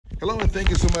Hello and thank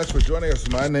you so much for joining us.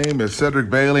 My name is Cedric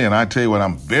Bailey, and I tell you what,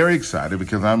 I'm very excited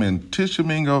because I'm in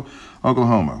Tishomingo,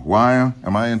 Oklahoma. Why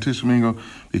am I in Tishomingo?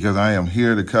 Because I am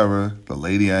here to cover the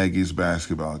Lady Aggies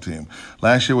basketball team.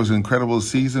 Last year was an incredible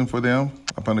season for them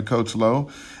up under Coach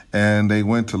Lowe, and they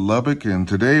went to Lubbock. And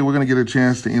today we're going to get a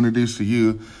chance to introduce to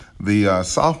you the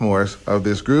sophomores of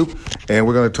this group, and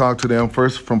we're going to talk to them.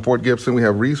 First, from Fort Gibson, we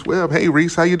have Reese Webb. Hey,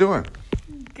 Reese, how you doing?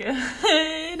 Good.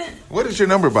 What is your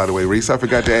number, by the way, Reese? I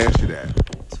forgot to ask you that.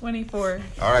 24.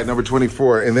 All right, number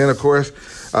 24. And then, of course,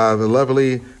 the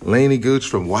lovely Lainey Gooch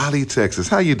from Wiley, Texas.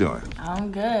 How you doing?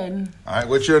 I'm good. All right,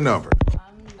 what's your number?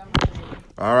 I'm number 3.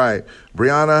 All right,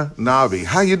 Brianna Navi.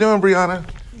 How you doing, Brianna?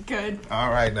 Good. All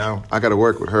right, now, I got to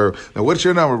work with her. Now, what's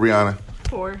your number, Brianna?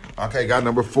 4. Okay, got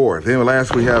number 4. Then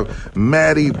last we have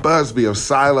Maddie Busby of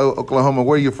Silo, Oklahoma.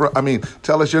 Where you from?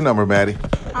 Tell us your number, Maddie.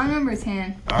 I'm number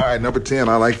 10. All right, number 10.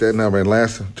 I like that number. And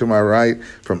last to my right,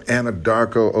 from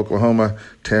Anadarko, Oklahoma,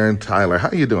 Taryn Tyler.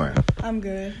 How you doing? I'm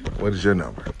good. What is your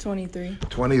number? 23.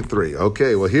 23.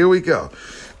 Okay, well, here we go.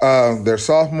 They're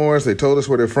sophomores. They told us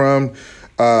where they're from.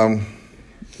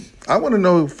 I want to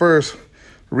know first,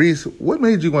 Reese, what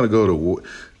made you want to go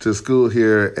to school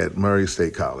here at Murray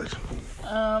State College?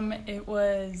 It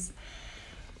was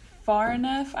far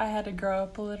enough. I had to grow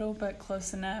up a little, but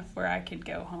close enough where I could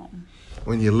go home.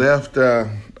 When you left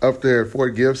up there at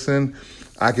Fort Gibson,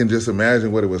 I can just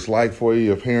imagine what it was like for you.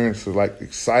 Your parents were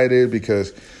excited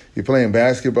because you're playing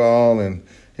basketball and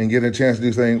getting a chance to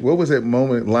do things. What was that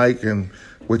moment like, and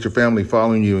with your family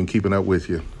following you and keeping up with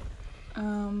you?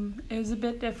 It was a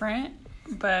bit different,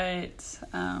 but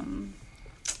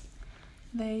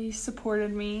they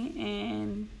supported me,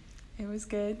 and it was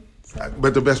good. So.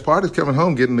 But the best part is coming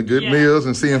home, getting the good meals,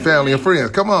 and seeing family and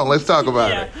friends. Come on, let's talk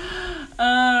about it.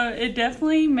 It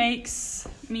definitely makes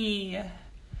me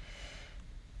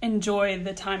enjoy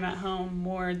the time at home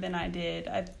more than I did.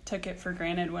 I took it for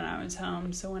granted when I was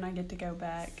home, so when I get to go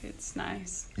back, it's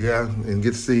nice. Yeah, and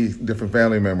get to see different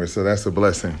family members, so that's a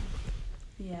blessing.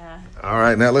 Yeah. All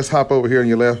right, now let's hop over here on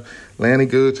your left. Lanny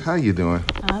Gooch, how you doing?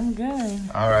 I'm good.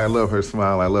 All right, I love her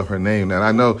smile. I love her name. Now,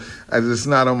 I know it's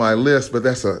not on my list, but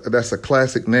that's a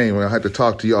classic name. I had to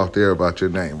talk to you off there about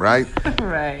your name, right?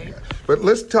 Right. But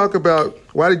let's talk about,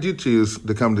 why did you choose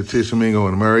to come to Tishomingo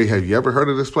and Murray? Have you ever heard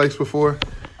of this place before?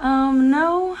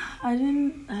 No, I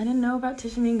didn't know about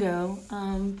Tishomingo.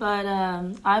 But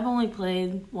I've only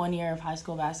played 1 year of high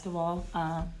school basketball.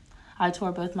 I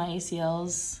tore both my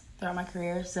ACLs throughout my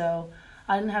career, so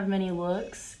I didn't have many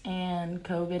looks, and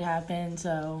COVID happened,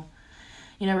 so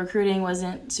recruiting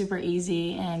wasn't super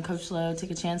easy, and Coach Lowe took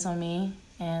a chance on me,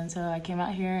 and so I came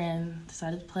out here and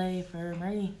decided to play for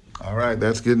Murray. All right,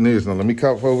 that's good news. Now let me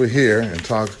come over here and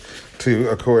talk to,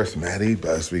 of course, Maddie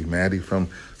Busby. Maddie from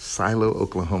Silo,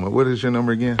 Oklahoma. What is your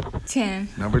number again? 10.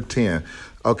 Number 10.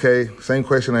 Okay, same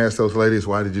question I asked those ladies.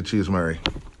 Why did you choose Murray?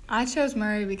 I chose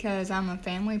Murray because I'm a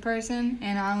family person,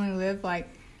 and I only live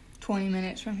 20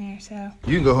 minutes from here, so.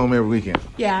 You can go home every weekend.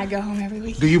 Yeah, I go home every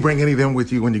weekend. Do you bring any of them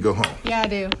with you when you go home? Yeah, I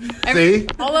do. See?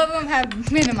 All of them have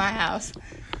been in my house.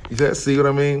 See what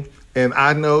I mean? And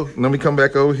I know, let me come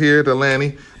back over here to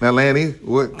Lanny. Now, Lanny,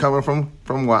 coming from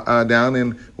down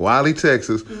in Wiley,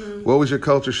 Texas, What was your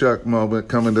culture shock moment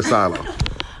coming to Silo?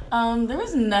 There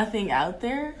was nothing out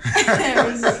there.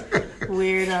 It was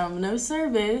weird. No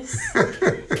service.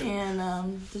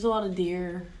 And there's a lot of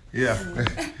deer. Yeah.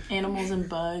 Animals and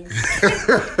bugs.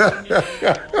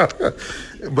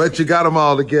 But you got them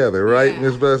all together, right,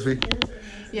 Miss Busby?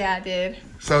 Yeah, I did.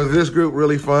 So is this group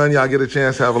really fun? Y'all get a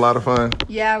chance to have a lot of fun?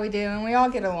 Yeah, we do, and we all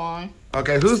get along.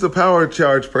 Okay, who's the power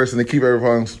charge person to keep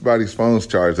everybody's phones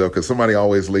charged, though? Because somebody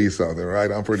always leaves something, right?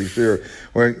 I'm pretty sure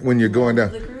when you're going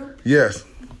down. The group? Yes.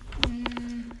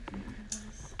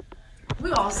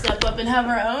 We all step up and have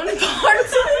our own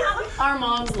parts. Our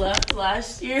moms left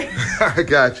last year. I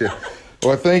got you.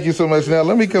 Well, thank you so much. Now,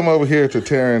 let me come over here to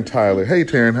Taryn Tyler. Hey,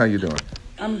 Taryn, how you doing?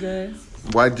 I'm good.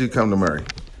 Why did you come to Murray?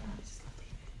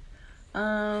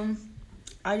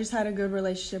 I just had a good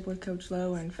relationship with Coach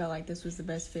Lowe and felt like this was the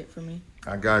best fit for me.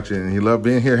 I got you. And you love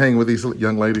being here, hanging with these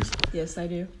young ladies? Yes, I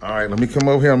do. All right, let me come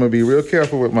over here. I'm going to be real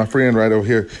careful with my friend right over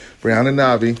here, Brianna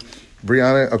Navi.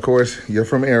 Brianna, of course, you're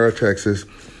from Era, Texas.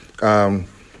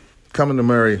 Coming to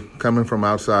Murray, coming from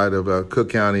outside of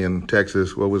Cook County in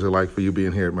Texas, what was it like for you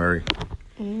being here at Murray?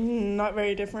 Not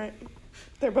very different.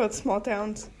 They're both small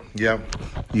towns. Yeah.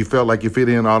 You felt like you fit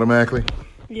in automatically?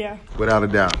 Yeah. Without a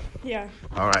doubt? Yeah.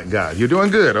 All right, God. You're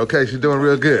doing good. Okay, she's doing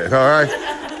real good. All right.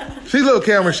 She's a little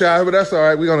camera shy, but that's all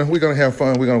right. We're gonna have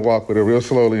fun. We're gonna walk with her real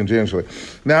slowly and gingerly.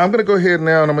 Now, I'm gonna go ahead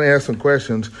now and I'm gonna ask some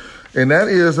questions, and that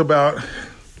is about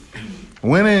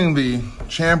winning the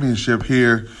championship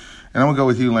here and I'm going to go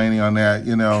with you, Lainey, on that.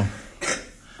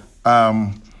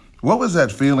 What was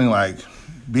that feeling like,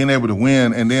 being able to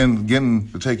win and then getting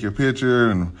to take your picture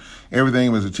and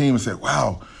everything as a team and say,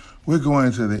 wow, we're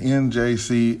going to the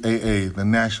NJCAA, the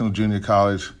National Junior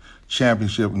College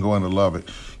Championship, and going to love it.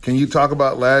 Can you talk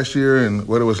about last year and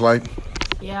what it was like?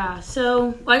 Yeah,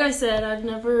 so like I said, I've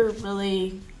never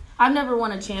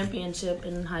won a championship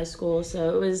in high school,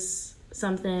 so it was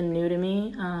something new to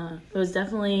me. It was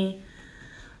definitely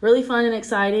really fun and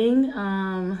exciting.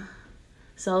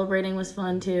 Celebrating was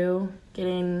fun too.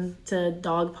 Getting to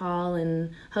dogpile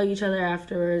and hug each other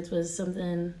afterwards was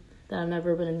something that I've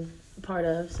never been a part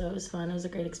of, so it was fun. It was a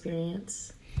great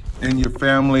experience. And your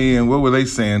family, and what were they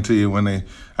saying to you when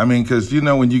because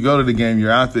when you go to the game,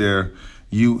 you're out there,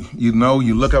 you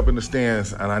look up in the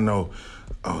stands, and I know,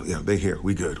 oh yeah, they here,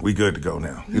 we good to go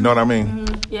now. You know what I mean?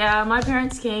 Mm-hmm. Yeah, my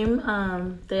parents came.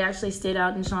 They actually stayed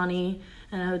out in Shawnee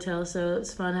in a hotel, so it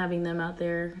was fun having them out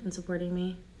there and supporting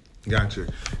me. Gotcha.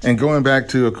 And going back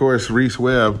to, of course, Reese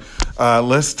Webb,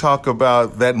 let's talk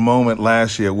about that moment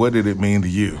last year. What did it mean to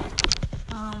you?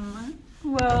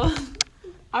 Well,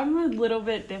 I'm a little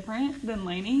bit different than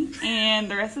Lainey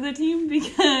and the rest of the team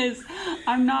because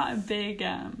I'm not a big,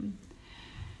 I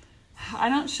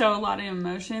don't show a lot of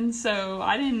emotion, so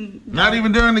I didn't. Not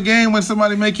even during the game when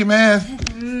somebody make you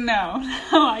mad? No,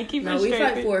 I keep it straight. We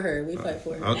fight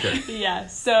for her. Okay. Yeah,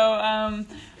 so,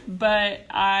 but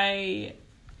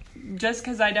just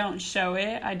because I don't show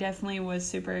it, I definitely was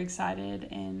super excited,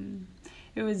 and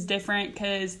it was different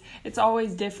because it's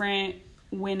always different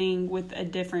winning with a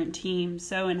different team.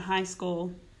 So in high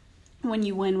school, when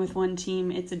you win with one team,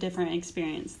 it's a different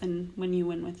experience than when you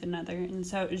win with another. And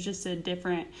so it was just a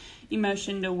different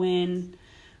emotion to win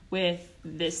with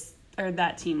this or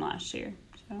that team last year.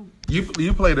 So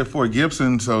you played at Fort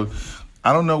Gibson, so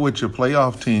I don't know what your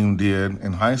playoff team did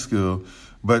in high school,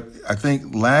 but I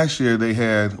think last year they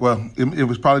had, it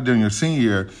was probably during your senior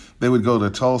year, they would go to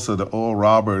Tulsa, to Oral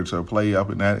Roberts, or play up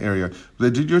in that area.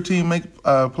 Did your team make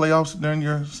playoffs during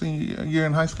your senior year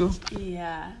in high school?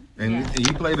 Yeah. And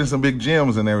you played in some big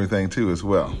gyms and everything too as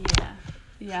well.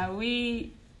 Yeah,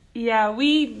 we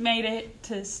made it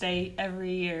to state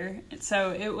every year.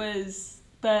 So it was,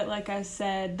 but like I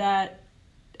said, that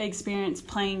experience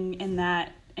playing in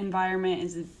that environment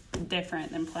is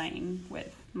different than playing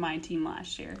with my team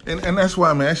last year. And that's why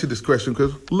I'm going to ask you this question,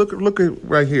 because look at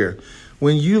right here.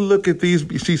 When you look at these,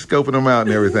 she's scoping them out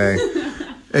and everything,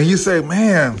 and you say,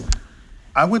 man,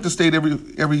 I went to state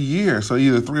every year, so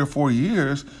either 3 or 4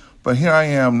 years, but here I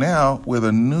am now with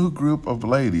a new group of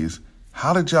ladies.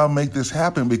 How did y'all make this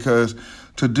happen? Because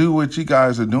to do what you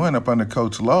guys are doing up under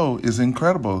Coach Lowe is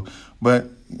incredible, but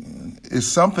it's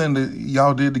something that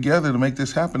y'all did together to make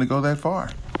this happen, to go that far.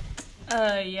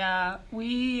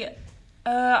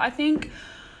 I think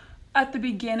at the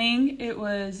beginning it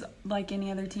was like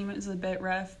any other team, it was a bit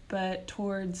rough, but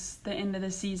towards the end of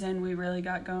the season we really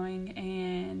got going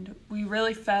and we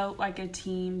really felt like a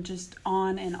team just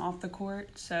on and off the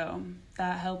court, so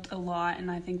that helped a lot, and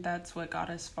I think that's what got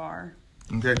us far.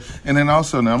 Okay, and then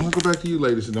also now I'm gonna go back to you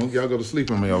ladies, and don't y'all go to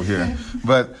sleep on me over here.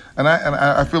 But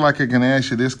I feel like I can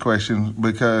ask you this question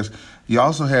because you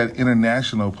also had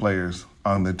international players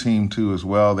on the team too as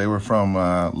well. They were from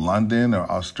London or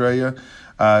Australia.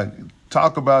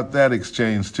 Talk about that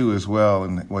exchange too as well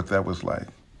and what that was like.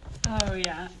 Oh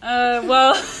yeah.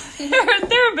 Well,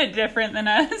 they're a bit different than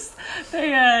us.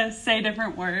 They say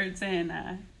different words and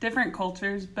different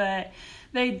cultures, but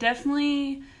they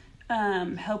definitely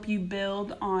help you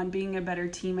build on being a better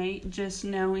teammate, just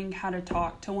knowing how to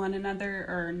talk to one another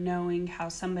or knowing how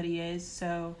somebody is.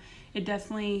 So it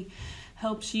definitely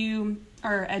helps you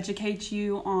or educates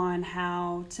you on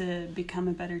how to become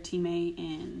a better teammate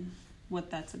and what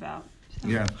that's about. So.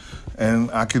 Yeah, and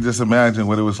I could just imagine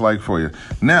what it was like for you.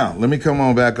 Now, let me come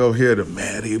on back over here to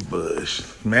Maddie Bush.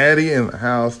 Maddie in the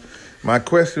house. My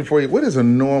question for you, what is a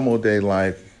normal day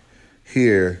like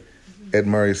here at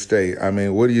Murray State? I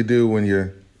mean, what do you do when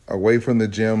you're away from the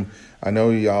gym? I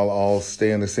know y'all all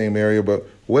stay in the same area, but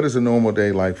what is a normal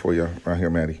day like for you right here,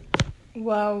 Maddie?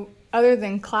 Well, other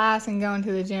than class and going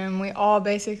to the gym, we all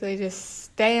basically just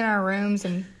stay in our rooms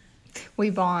and we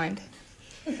bond.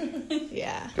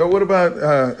 Yeah. So what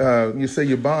about, you say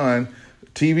you bond,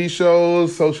 TV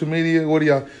shows, social media? What do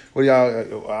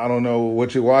y'all, I don't know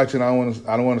what you're watching. I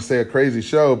don't want to say a crazy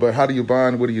show, but how do you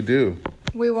bond? What do you do?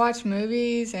 We watch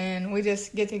movies and we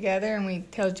just get together and we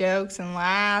tell jokes and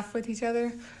laugh with each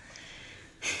other.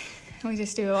 We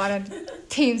just do a lot of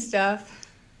team stuff.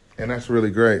 And that's really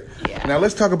great. Yeah. Now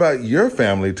let's talk about your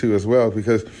family too as well,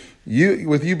 because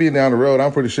with you being down the road,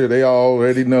 I'm pretty sure they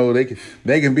already know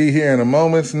they can be here in a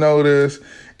moment's notice,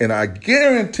 And I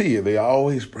guarantee you, they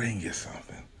always bring you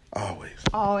something. Always.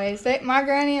 Always. My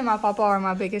granny and my papa are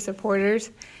my biggest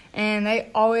supporters, and they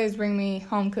always bring me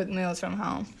home-cooked meals from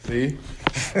home. See?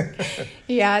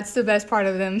 Yeah, it's the best part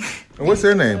of them. And what's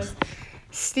their names?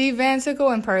 Steve Van Sickle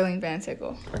and Pearline Van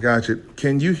Sickle. I got you.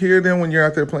 Can you hear them when you're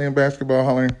out there playing basketball,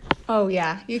 hollering? Oh,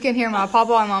 yeah. You can hear my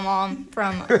papa and my mom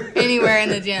from anywhere in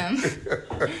the gym.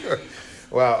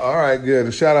 Wow. All right,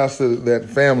 good. Shout outs to that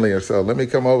family or so. Let me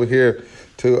come over here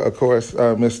to, of course,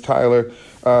 Miss Tyler.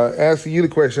 Ask you the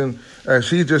question.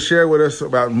 She just shared with us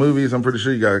about movies. I'm pretty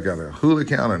sure you got a Hulu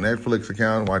account or Netflix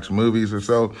account, watch movies or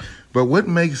so. But what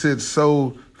makes it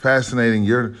so fascinating,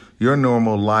 your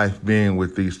normal life being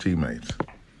with these teammates?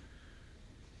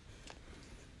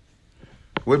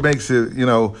 What makes it,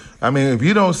 if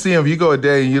you don't see them, if you go a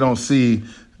day and you don't see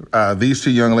these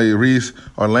two young ladies, Reese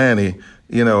or Lanny,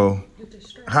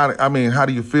 how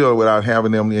do you feel without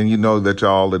having them and you know that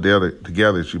y'all are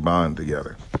together, you bond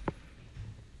together?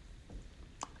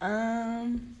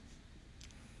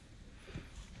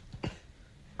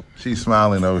 She's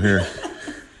smiling over here.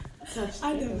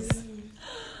 I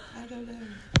don't know.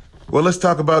 Well, let's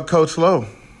talk about Coach Lowe.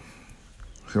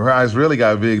 Her eyes really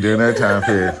got big during that time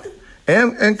period.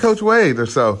 And Coach Wade or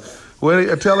so.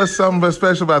 Tell us something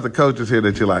special about the coaches here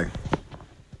that you like.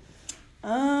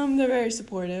 They're very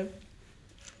supportive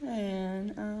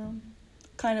and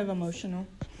kind of emotional.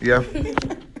 Yeah.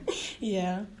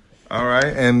 Yeah. All right.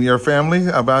 And your family,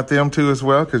 about them too as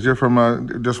well? Because you're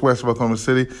from just west of Oklahoma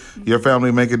City. Your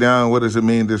family make it down. What does it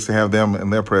mean just to have them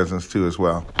and their presence too as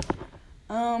well?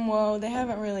 Well, they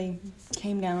haven't really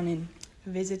came down and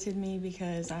visited me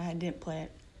because I didn't play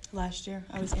it last year.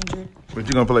 I was injured. But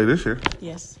you're going to play this year.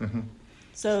 Yes. Mm-hmm.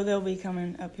 So they'll be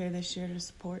coming up here this year to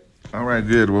support. All right,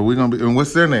 good. Well, we're going to be, and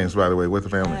what's their names, by the way? What's the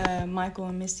family? Michael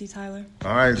and Misty Tyler.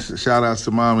 All right. Shout outs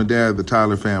to mom and dad, the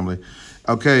Tyler family.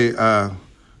 Okay.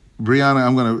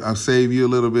 Brianna, I'll save you a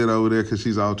little bit over there because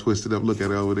she's all twisted up. Look at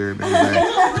her over there.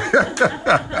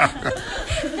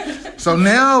 So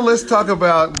now let's talk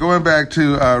about going back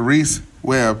to Reese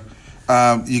Webb.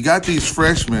 You got these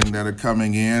freshmen that are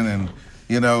coming in, and,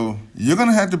 you're going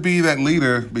to have to be that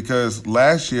leader because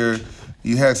last year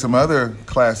you had some other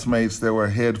classmates that were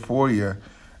ahead for you,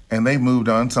 and they moved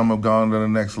on. Some have gone to the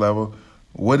next level.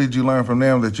 What did you learn from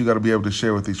them that you got to be able to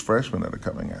share with these freshmen that are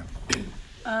coming in?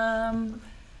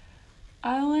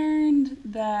 I learned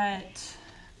that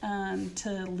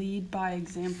to lead by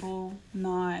example,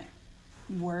 not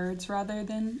words rather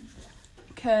than,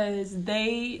 because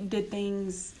they did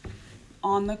things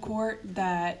on the court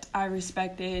that I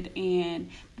respected, and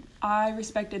I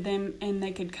respected them, and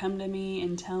they could come to me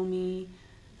and tell me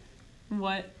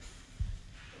what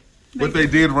they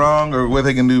did wrong or what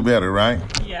they can do better, right?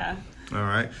 Yeah. All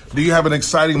right. Do you have an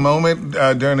exciting moment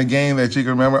during the game that you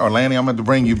can remember? Or Lanny, I'm going to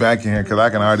bring you back in here because I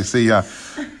can already see you.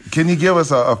 Can you give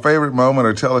us a favorite moment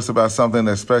or tell us about something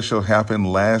that special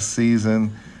happened last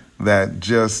season that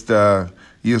just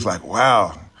you was like,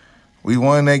 wow, we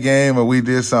won that game or we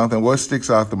did something? What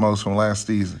sticks out the most from last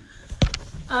season?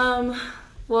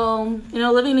 Well,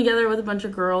 living together with a bunch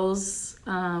of girls.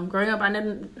 Growing up, I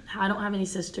don't have any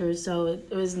sisters, so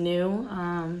it was new.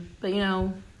 But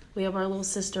we have our little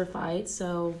sister fight.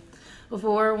 So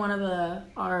before one of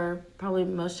our probably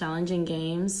most challenging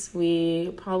games,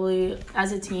 we probably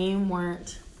as a team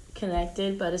weren't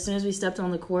connected. But as soon as we stepped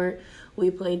on the court,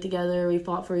 we played together, we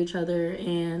fought for each other,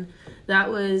 and that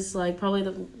was probably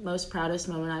the most proudest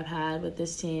moment I've had with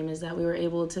this team is that we were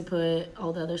able to put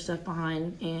all the other stuff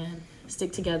behind and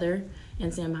stick together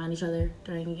and stand behind each other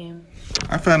during the game.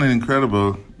 I found it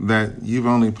incredible that you've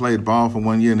only played ball for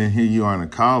 1 year and then here you are in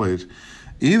college.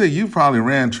 Either you probably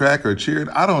ran track or cheered.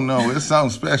 I don't know. It's something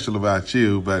special about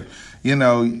you, but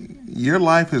your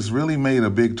life has really made a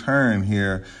big turn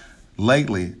here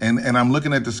lately. And I'm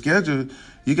looking at the schedule.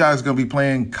 You guys are going to be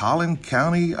playing Collin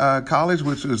County College,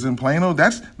 which is in Plano.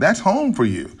 That's home for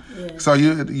you. Yeah. So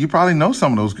you probably know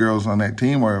some of those girls on that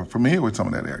team or are familiar with some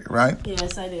of that area, right?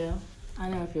 Yes, I do. I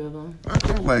know a few of them.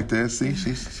 I like that. See,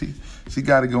 she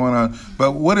got it going on.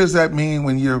 But what does that mean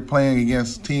when you're playing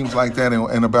against teams like that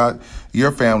and about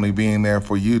your family being there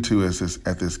for you two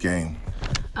at this game?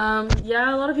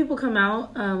 Yeah, a lot of people come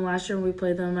out. Last year when we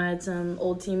played them, I had some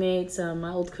old teammates. My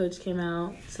old coach came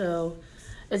out. So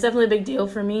it's definitely a big deal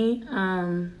for me.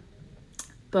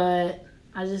 But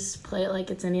I just play it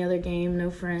like it's any other game. No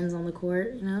friends on the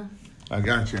court, I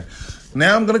got you.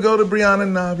 Now I'm going to go to Brianna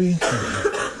Nabi.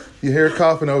 You hear her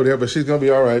coughing over there, but she's going to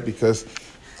be all right because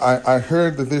I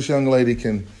heard that this young lady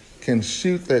can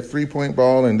shoot that three-point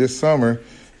ball, and this summer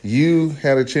you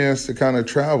had a chance to kind of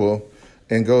travel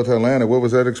and go to Atlanta. What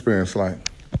was that experience like?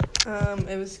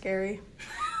 It was scary.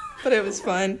 but it was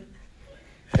fun.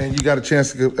 And you got a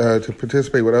chance to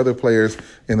participate with other players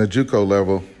in the JUCO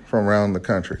level from around the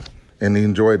country, and you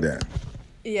enjoyed that.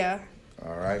 Yeah.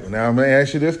 All right. Now I'm going to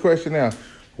ask you this question now.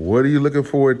 What are you looking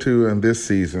forward to in this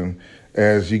season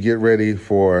as you get ready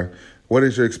for, what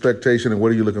is your expectation and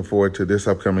what are you looking forward to this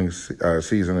upcoming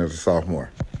season as a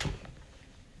sophomore?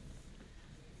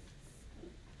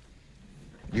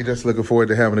 You just looking forward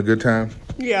to having a good time?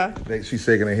 Yeah. She's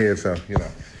shaking her head, so, you know.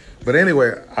 But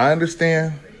anyway, I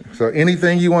understand. So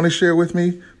anything you want to share with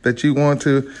me that you want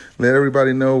to let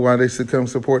everybody know why they should come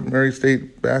support Murray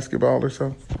State basketball or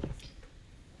so?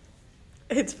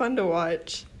 It's fun to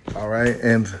watch. All right.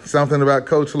 And something about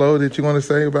Coach Lowe that you want to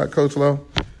say about Coach Lowe?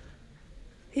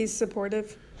 He's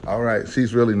supportive. All right.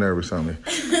 She's really nervous on me.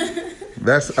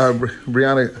 That's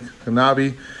Brianna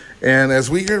Kanabi. And as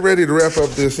we get ready to wrap up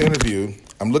this interview,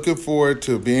 I'm looking forward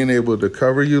to being able to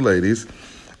cover you ladies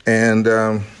and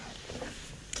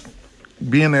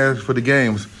being there for the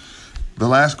games. The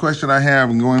last question I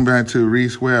have, and going back to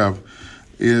Reese Webb,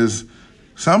 is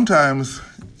sometimes,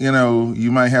 you know,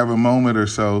 you might have a moment or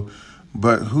so,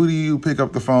 but who do you pick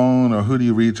up the phone or who do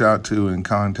you reach out to and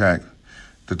contact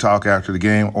to talk after the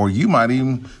game? Or you might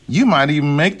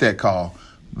even make that call.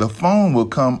 The phone will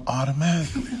come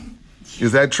automatically.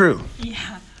 Is that true?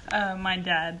 Yeah, my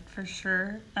dad, for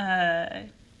sure.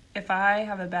 If I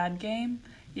have a bad game,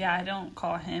 yeah, I don't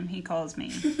call him. He calls me.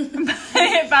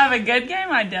 If I have a good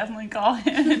game, I definitely call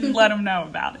him and let him know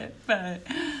about it. But,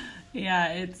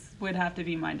 yeah, it would have to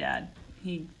be my dad.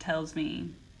 He tells me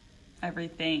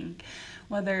everything,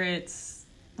 whether it's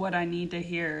what I need to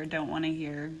hear or don't want to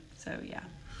hear. So, yeah.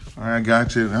 All right,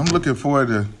 got you. I'm looking forward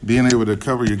to being able to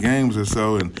cover your games or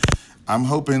so, and I'm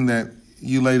hoping that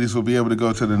you ladies will be able to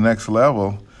go to the next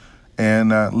level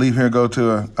and leave here and go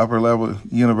to an upper-level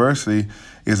university.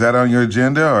 Is that on your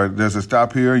agenda, or does it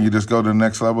stop here and you just go to the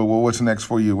next level? Well, what's next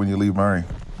for you when you leave Murray?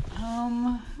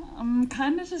 I'm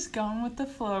kind of just going with the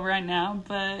flow right now,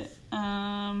 but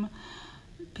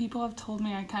people have told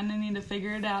me I kind of need to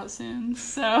figure it out soon.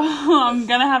 So I'm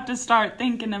going to have to start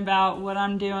thinking about what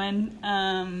I'm doing.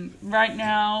 Right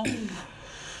now,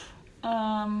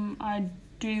 I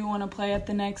do want to play at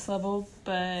the next level,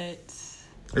 but...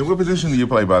 And what position do you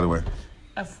play, by the way?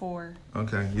 A 4.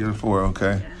 Okay, you're a 4,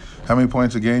 okay. Yeah. How many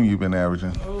points a game you been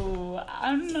averaging? Oh,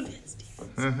 I'm not...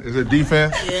 Is it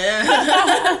defense? Yeah.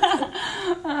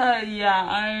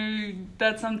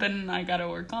 That's something I got to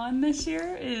work on this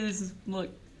year, is look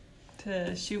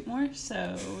to shoot more.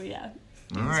 So, yeah.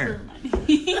 All right.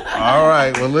 All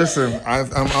right. Well, listen,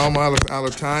 I'm out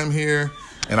of time here,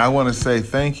 and I want to say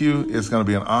thank you. It's going to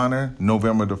be an honor.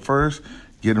 November the 1st,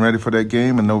 getting ready for that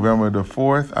game, and November the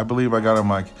 4th. I believe I got on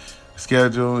my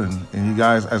schedule, and you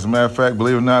guys, as a matter of fact,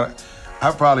 believe it or not, I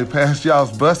probably passed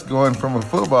y'all's bus going from a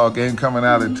football game coming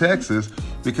out of Texas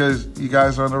because you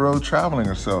guys are on the road traveling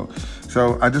or so.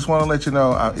 So I just want to let you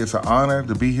know it's an honor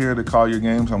to be here to call your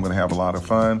games. I'm going to have a lot of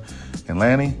fun. And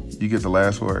Lanny, you get the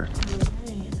last word.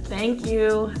 Thank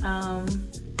you.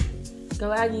 Go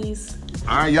Aggies.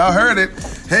 All right, y'all heard it.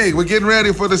 Hey, we're getting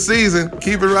ready for the season.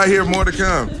 Keep it right here. More to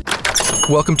come.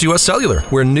 Welcome to US Cellular,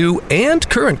 where new and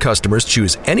current customers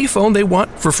choose any phone they want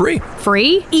for free.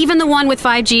 Free? Even the one with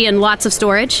 5G and lots of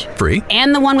storage? Free.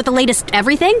 And the one with the latest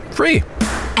everything? Free.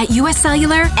 At US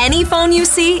Cellular, any phone you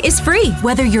see is free,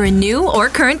 whether you're a new or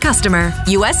current customer.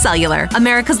 US Cellular,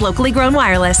 America's locally grown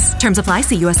wireless. Terms apply.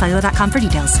 See uscellular.com for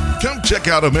details. Come check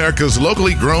out America's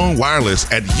locally grown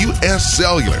wireless at US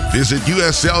Cellular. Visit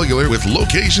US Cellular with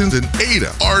locations in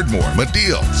Ada, Ardmore,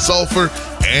 Madill, Sulphur,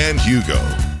 and Hugo.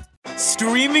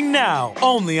 Streaming now,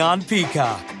 only on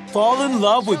Peacock. Fall in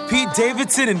love with Pete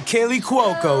Davidson and Kaylee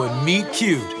Cuoco in Meet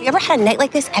Cute. You ever had a night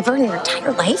like this ever in your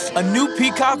entire life? A new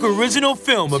Peacock original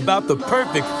film about the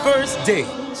perfect first date.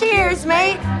 Cheers,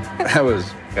 mate. That was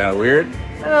kind of weird.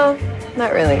 Oh,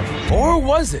 not really. Or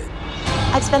was it?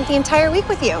 I've spent the entire week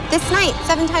with you. This night,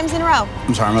 7 times in a row.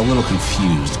 I'm sorry, I'm a little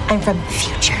confused. I'm from the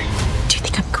future. Do you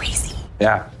think I'm crazy?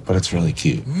 Yeah, but it's really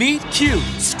cute. Meet Cute,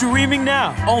 streaming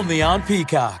now, only on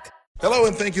Peacock. Hello,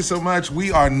 and thank you so much.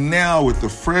 We are now with the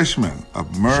freshmen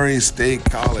of Murray State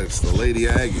College, the Lady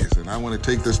Aggies, and I want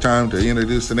to take this time to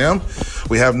introduce them.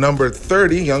 We have number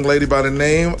 30, young lady by the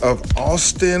name of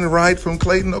Austin Wright from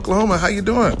Clayton, Oklahoma. How you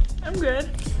doing? I'm good.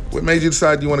 What made you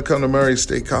decide you want to come to Murray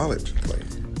State College,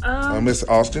 Miss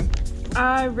Austin?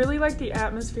 I really liked the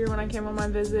atmosphere when I came on my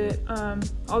visit.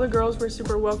 All the girls were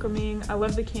super welcoming. I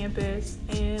love the campus,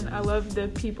 and I love the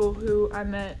people who I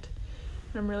met.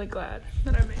 I'm really glad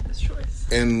that I made this choice.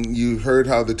 And you heard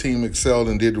how the team excelled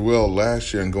and did well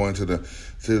last year and going to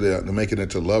making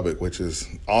it to Lubbock, which is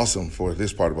awesome for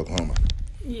this part of Oklahoma.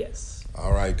 Yes.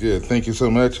 All right, good. Thank you so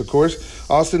much, of course.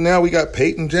 Austin, now we got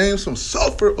Peyton James from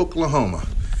Sulphur, Oklahoma.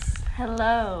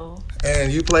 Hello.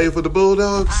 And you played for the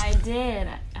Bulldogs? I did.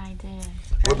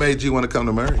 What made you want to come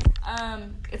to Murray?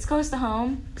 It's close to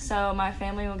home, so my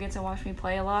family will get to watch me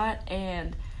play a lot,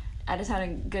 and I just had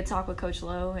a good talk with Coach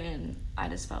Lowe, and I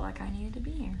just felt like I needed to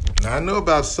be here. Now, I know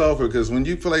about Sulphur because when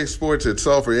you play sports at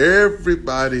Sulphur,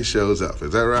 everybody shows up.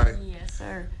 Is that right? Yes,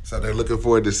 sir. So they're looking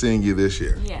forward to seeing you this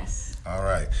year. Yes. All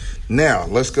right. Now,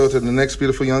 let's go to the next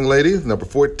beautiful young lady, number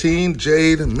 14,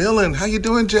 Jade Millen. How you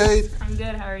doing, Jade? I'm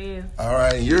good. How are you? All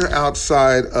right. You're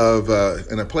outside of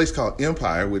in a place called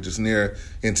Empire, which is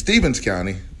in Stevens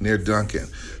County, near Duncan.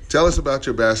 Tell us about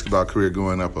your basketball career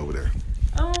growing up over there.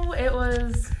 Oh, it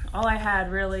was all I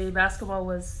had, really. Basketball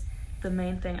was the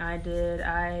main thing I did.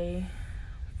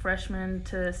 Freshman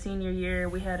to senior year,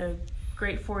 we had a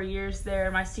great 4 years there.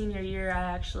 My senior year,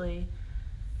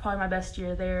 probably my best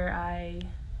year there.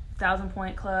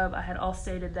 1,000-point club. I had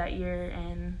all-stated that year,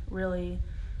 and really,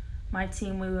 my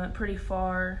team, we went pretty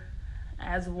far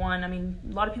as one. I mean,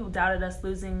 a lot of people doubted us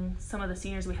losing some of the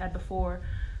seniors we had before,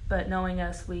 but knowing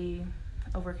us, we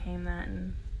overcame that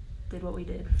and did what we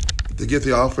did. To get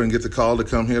the offer and get the call to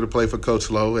come here to play for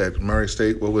Coach Lowe at Murray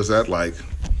State, what was that like?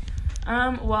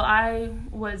 Well, I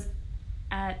was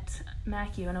at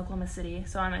MACU in Oklahoma City,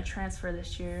 so I'm a transfer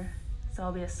this year, so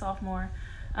I'll be a sophomore.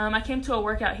 I came to a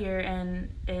workout here, and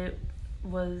it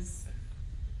was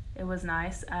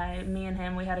nice. Me and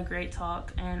him, we had a great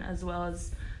talk, and as well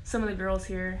as some of the girls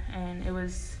here, and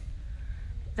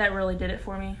that really did it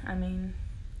for me. I mean,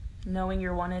 knowing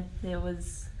you're wanted, it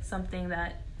was something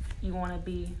that you want to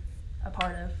be a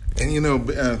part of. And,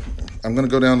 I'm going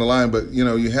to go down the line, but,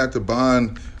 you had to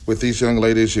bond with these young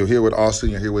ladies. You're here with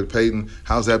Austin, you're here with Peyton.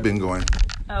 How's that been going?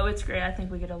 Oh, it's great. I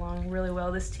think we get along really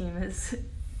well. This team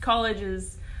college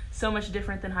is so much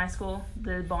different than high school.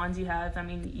 The bonds you have, I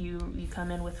mean, you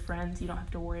come in with friends. You don't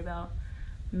have to worry about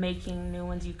making new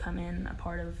ones. You come in a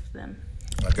part of them.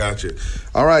 I got you.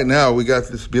 All right, now we got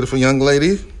this beautiful young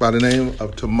lady by the name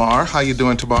of Tamar. How you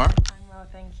doing, Tamar? I'm well,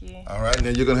 thank you. All right, now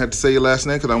you're going to have to say your last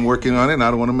name because I'm working on it and I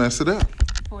don't want to mess it up.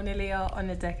 Cornelia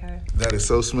Onadeco. That is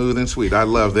so smooth and sweet. I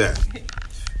love that.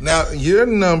 Now, you're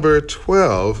number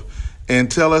 12, and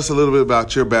tell us a little bit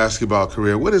about your basketball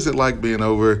career. What is it like being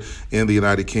over in the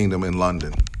United Kingdom in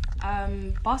London?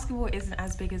 Basketball isn't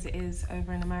as big as it is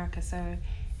over in America, so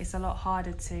it's a lot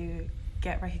harder to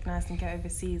get recognized and get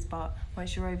overseas, but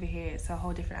once you're over here, it's a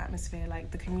whole different atmosphere. Like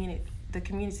the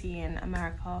community in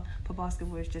America for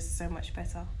basketball is just so much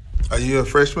better. Are you a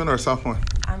freshman or a sophomore?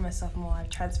 I'm a sophomore. I've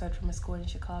transferred from a school in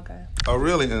Chicago. Oh,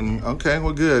 really? And okay,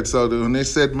 well, good. So when they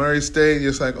said Murray State,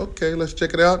 you're like, okay, let's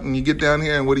check it out. And you get down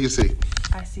here, and what do you see?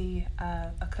 I see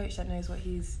a coach that knows what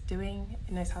he's doing,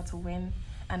 knows how to win,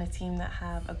 and a team that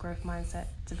have a growth mindset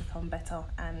to become better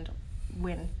and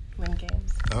win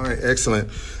games. All right, excellent.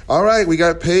 All right, we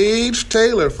got Paige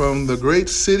Taylor from the great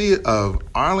city of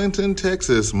Arlington,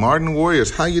 Texas, Martin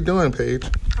Warriors. How you doing, Paige?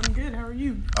 I'm good. How are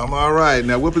you? I'm all right.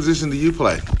 Now, what position do you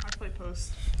play? I play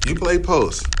post. You play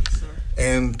post? Yes, sir.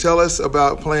 And tell us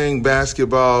about playing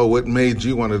basketball. What made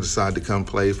you want to decide to come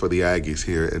play for the Aggies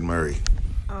here at Murray?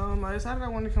 I decided I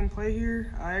wanted to come play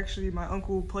here. My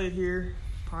uncle played here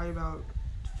probably about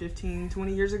 15,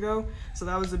 20 years ago, so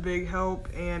that was a big help,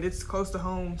 and it's close to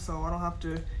home, so I don't have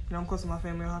to, I'm close to my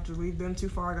family. I don't have to leave them too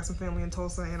far. I got some family in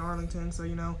Tulsa and Arlington, so,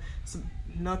 it's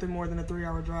nothing more than a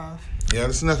 3-hour drive. Yeah,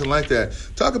 it's nothing like that.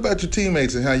 Talk about your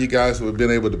teammates and how you guys have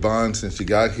been able to bond since you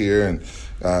got here, and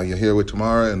you're here with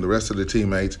Tamara and the rest of the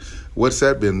teammates. What's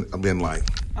that been like?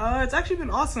 It's actually been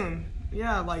awesome.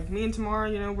 Yeah, like me and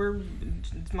Tamara,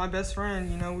 it's my best friend,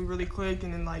 we really clicked,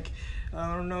 and then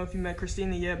I don't know if you met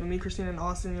Christina yet, but me, Christina, and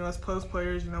Austin, as post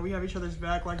players, we have each other's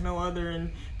back like no other,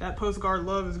 and that post guard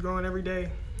love is growing every day.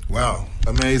 Wow,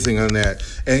 amazing on that.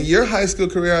 And your high school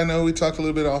career, I know we talked a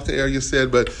little bit off the air, you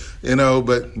said, but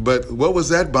what was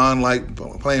that bond like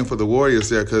playing for the Warriors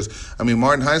there? Because,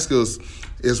 Martin High School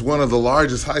is one of the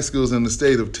largest high schools in the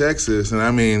state of Texas,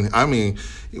 and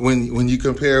when you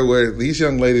compare where these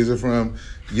young ladies are from,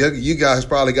 you guys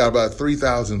probably got about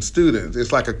 3,000 students.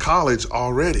 It's like a college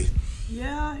already.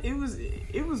 Yeah, it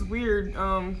was weird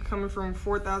coming from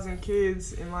 4,000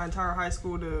 kids in my entire high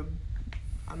school to,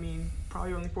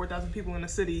 probably only 4,000 people in the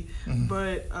city. Mm-hmm.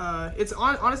 But it's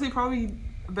honestly probably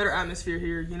a better atmosphere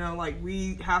here.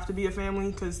 We have to be a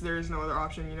family because there's no other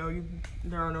option.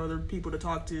 There are no other people to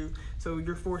talk to, so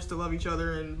you're forced to love each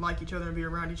other and like each other and be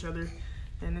around each other.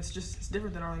 And it's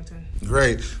different than Arlington.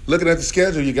 Great. Looking at the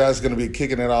schedule, you guys are going to be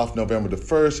kicking it off November the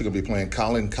 1st. You're going to be playing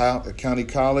Collin County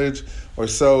College or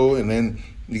so, and then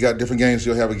you got different games.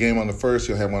 You'll have a game on the 1st,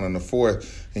 you'll have one on the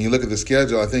 4th. And you look at the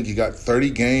schedule, I think you got 30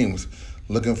 games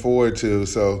looking forward to.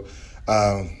 So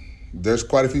there's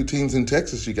quite a few teams in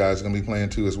Texas you guys are going to be playing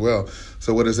too as well.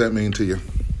 So what does that mean to you?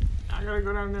 I got to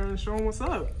go down there and show them what's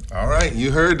up. All right,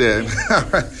 you heard that. All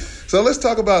right. So let's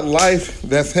talk about life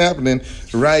that's happening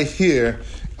right here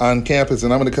on campus.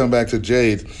 And I'm going to come back to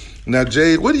Jade. Now,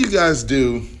 Jade, what do you guys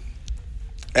do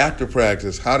after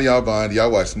practice? How do y'all bond? Do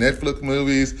y'all watch Netflix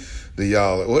movies?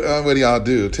 What do y'all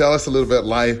do? Tell us a little bit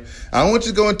life. I don't want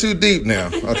you going too deep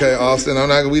now, okay, Austin?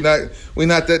 We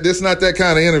not that. This is not that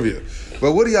kind of interview.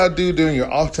 But what do y'all do during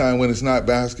your off time when it's not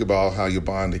basketball? How you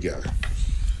bond together?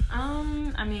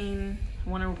 I mean,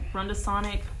 want to run to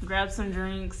Sonic, grab some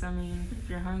drinks. I mean, if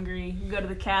you're hungry, you go to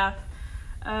the caf.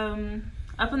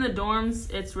 Up in the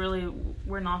dorms, it's really,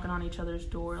 we're knocking on each other's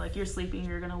door. Like, you're sleeping,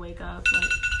 you're gonna wake up. Like,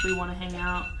 we want to hang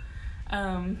out.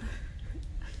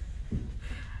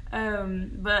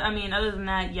 But I mean, other than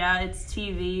that, yeah, it's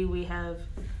TV. We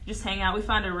just hang out. We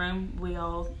find a room. We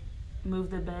all move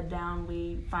the bed down.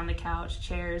 We find the couch,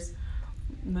 chairs,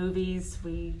 movies.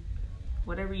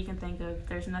 Whatever you can think of.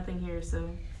 There's nothing here, so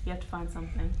you have to find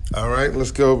something. All right, let's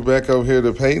go back over here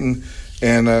to Peyton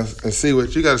and see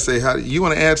what you got to say. How you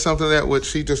want to add something to that? What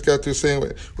she just got through saying,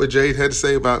 what Jade had to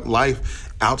say about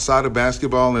life outside of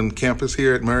basketball and campus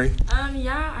here at Murray?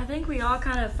 Yeah, I think we all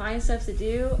kind of find stuff to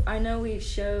do. I know we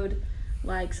showed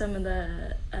like some of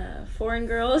the foreign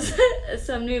girls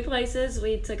some new places.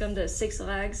 We took them to Six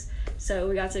Flags, so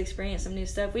we got to experience some new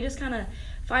stuff. We just kind of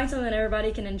find something that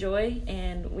everybody can enjoy,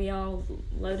 and we all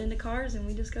load into cars and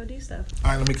we just go do stuff.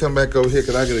 All right, let me come back over here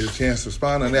because I get a chance to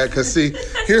respond on that. Because, see,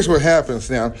 here's what happens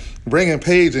now. Bringing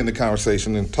Paige into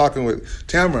conversation and talking with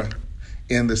Tamara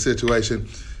in the situation,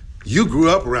 you grew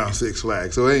up around Six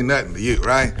Flags, so it ain't nothing to you,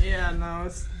 right? Yeah, no,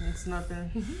 it's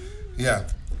nothing. Yeah,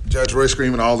 Judge Roy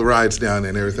screaming all the rides down there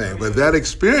and everything. But that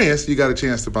experience, you got a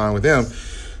chance to bond with them.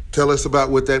 Tell us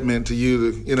about what that meant to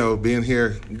you, being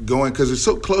here, going, because it's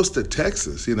so close to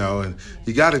Texas, and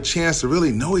you got a chance to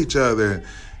really know each other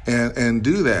and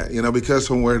do that, because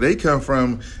from where they come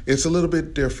from, it's a little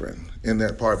bit different in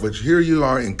that part. But here you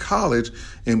are in college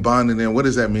and bonding in. What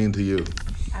does that mean to you?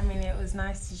 I mean, it was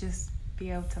nice to just be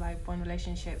able to, bond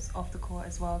relationships off the court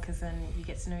as well, because then you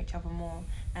get to know each other more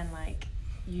and,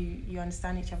 you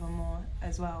understand each other more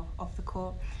as well off the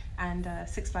court. And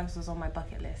Six Flags was on my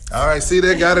bucket list. All right, see,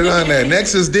 they got it on there.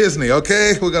 Next is Disney,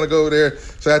 okay? We're going to go over there.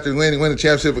 So after win the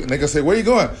championship, they're going to say, where you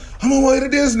going? I'm on my way to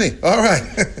Disney. All right.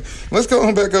 Let's go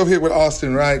on back over here with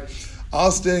Austin, right?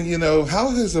 Austin, how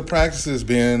has the practices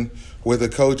been with the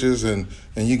coaches and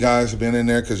you guys have been in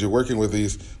there because you're working with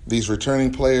these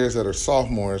returning players that are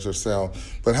sophomores or so.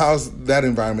 But how's that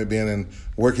environment been and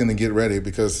working to get ready?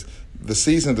 Because the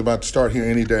season's about to start here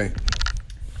any day.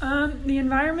 The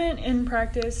environment in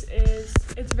practice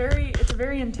it's a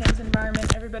very intense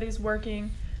environment. Everybody's working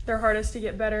their hardest to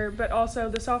get better, but also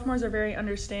the sophomores are very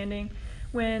understanding.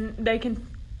 When they can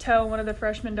tell one of the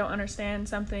freshmen don't understand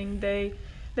something, they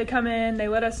come in, they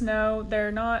let us know.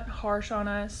 They're not harsh on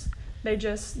us. They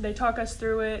talk us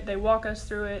through it, they walk us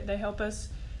through it, they help us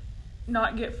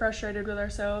not get frustrated with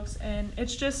ourselves, and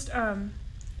it's just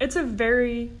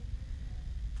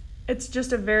it's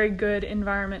just a very good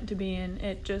environment to be in.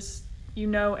 It just,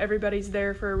 everybody's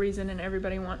there for a reason and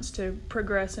everybody wants to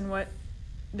progress in what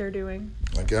they're doing.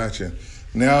 I gotcha.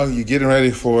 Now you're getting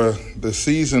ready for the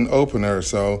season opener,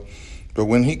 but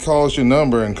when he calls your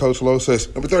number and Coach Lowe says,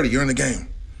 number 30, you're in the game,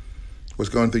 what's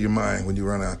going through your mind when you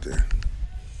run out there?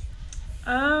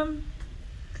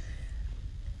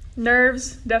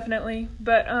 Nerves, definitely,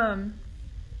 but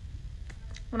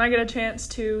when I get a chance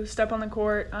to step on the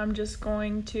court, I'm just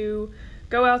going to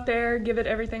go out there, give it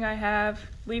everything I have,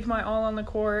 leave my all on the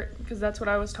court, because that's what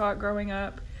I was taught growing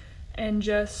up, and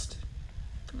just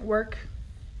work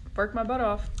my butt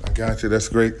off. I got you. That's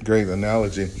great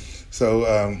analogy. So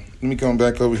let me come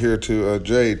back over here to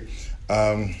Jade.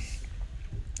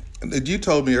 You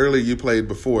told me earlier you played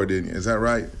before, didn't you? Is that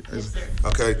right? Yes, sir.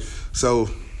 Okay. So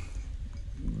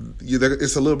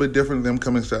it's a little bit different than them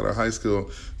coming out of high school.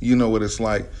 You know what it's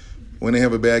like when they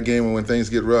have a bad game and when things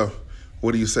get rough.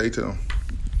 What do you say to them?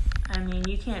 I mean,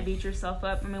 you can't beat yourself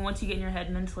up. I mean, once you get in your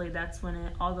head mentally, that's when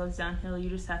it all goes downhill. You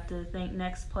just have to think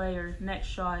next play or next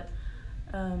shot.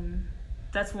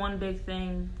 That's one big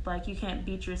thing. You can't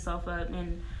beat yourself up.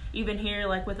 And even here,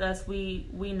 with us, we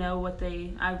know what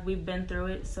we've been through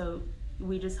it, so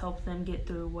we just help them get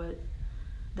through what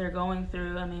they're going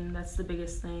through. I mean, that's the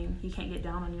biggest thing. You can't get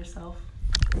down on yourself.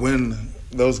 When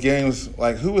those games,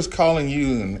 who was calling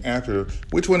you and after,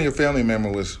 which one of your family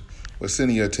members was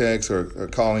sending you a text or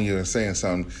calling you and saying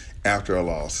something after a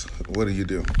loss? What do you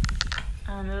do?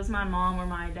 It was my mom or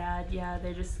my dad. Yeah,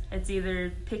 it's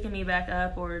either picking me back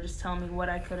up or just telling me what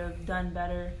I could have done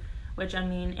better, which, I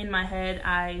mean, in my head,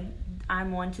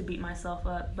 I'm one to beat myself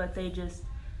up, but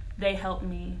they help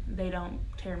me. They don't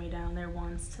tear me down. They're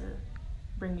ones to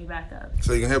bring me back up.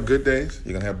 So you're going to have good days,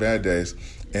 you're going to have bad days.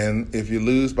 And if you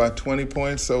lose by 20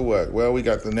 points, so what? Well, we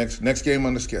got the next game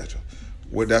on the schedule.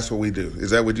 That's what we do. Is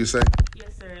that what you say?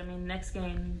 Yes, sir. I mean, next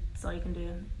game, that's all you can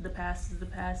do. The past is the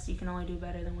past. You can only do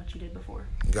better than what you did before.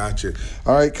 Gotcha.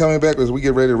 All right, coming back as we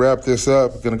get ready to wrap this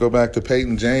up, we're going to go back to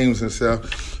Peyton James and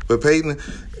stuff. But Peyton,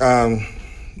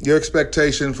 your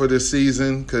expectation for this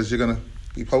season, because you're going to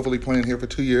be hopefully playing here for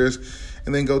 2 years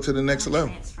and then go to the next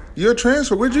level. You're a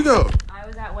transfer. Where'd you go? I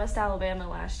was at West Alabama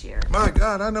last year. My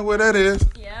God, I know where that is.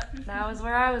 Yep, that was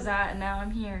where I was at, and now I'm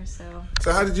here. So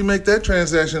how did you make that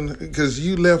transition? Because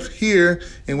you left here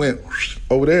and went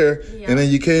over there, and then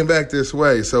you came back this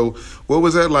way. So what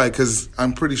was that like? Because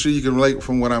I'm pretty sure you can relate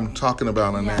from what I'm talking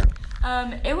about on that.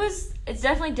 It's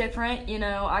definitely different. You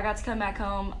know, I got to come back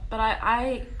home, but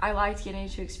I liked getting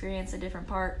to experience a different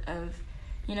part of,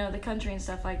 you know, the country and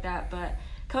stuff like that. But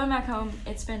coming back home,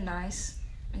 it's been nice.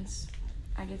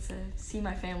 I get to see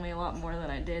my family a lot more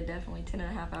than I did, definitely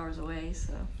 10.5 hours away,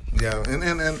 so. Yeah, and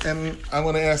I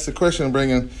want to ask the question,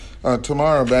 bringing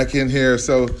Tamara back in here.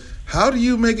 So how do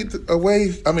you make it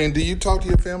away? I mean, do you talk to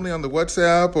your family on the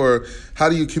WhatsApp, or how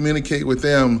do you communicate with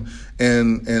them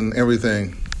and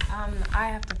everything? I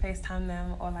have to FaceTime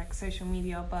them or like social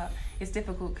media, but it's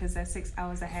difficult because they're 6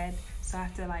 hours ahead. So I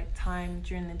have to like time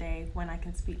during the day when I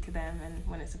can speak to them and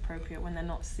when it's appropriate, when they're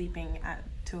not sleeping at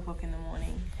 2 o'clock in the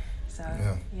morning. So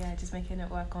yeah, just making it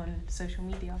work on social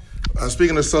media.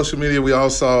 Speaking of social media, we all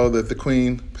saw that the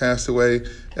Queen passed away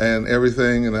and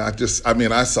everything, and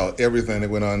I saw everything that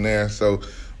went on there. So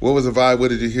what was the vibe? What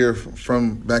did you hear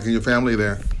from back in your family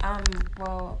there?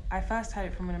 Well, I first heard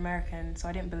it from an American, so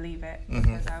I didn't believe it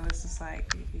because I was just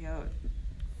like,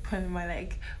 pulling my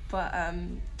leg. But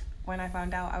when I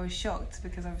found out, I was shocked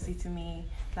because obviously to me,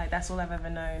 like, that's all I've ever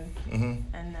known.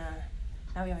 And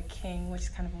now we have a king, which is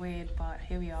kind of weird, but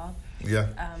here we are. Yeah.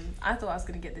 I thought I was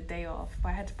going to get the day off, but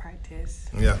I had to practice.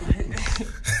 Yeah.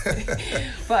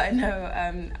 But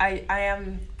no, I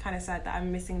am kind of sad that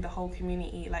I'm missing the whole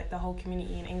community. Like, the whole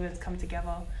community in England's come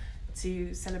together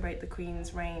to celebrate the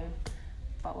Queen's reign.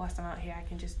 But whilst I'm out here, I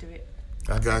can just do it.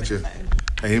 I got you.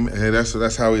 Hey,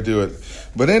 that's how we do it.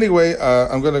 But anyway,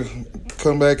 I'm going to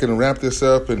come back and wrap this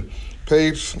up. And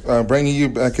Paige, bringing you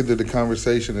back into the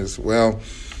conversation as well.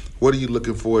 What are you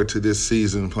looking forward to this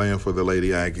season playing for the Lady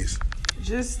Aggies?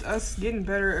 Just us getting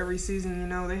better every season. You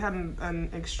know, they had an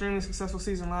extremely successful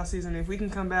season last season. If we can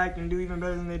come back and do even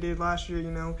better than they did last year, you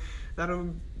know,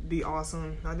 that'll be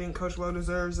awesome. I think Coach Lowe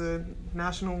deserves a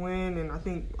national win, and I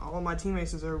think all of my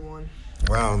teammates deserve one.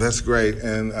 Wow, that's great.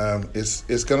 And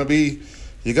it's going to be,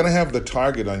 you're going to have the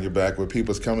target on your back where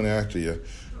people's coming after you.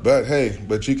 But hey,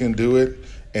 you can do it.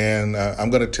 And I'm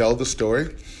going to tell the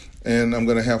story, and I'm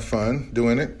going to have fun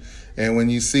doing it. And when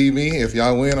you see me, if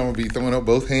y'all win, I'm going to be throwing up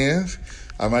both hands.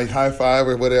 I might high five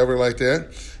or whatever like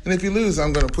that. And if you lose,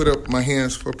 I'm going to put up my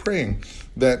hands for praying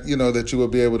that, that you will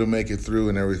be able to make it through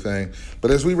and everything. But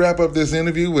as we wrap up this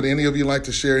interview, would any of you like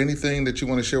to share anything that you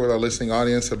want to share with our listening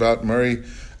audience about Murray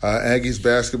Aggies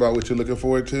basketball, what you're looking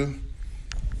forward to?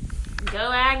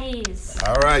 Go Aggies.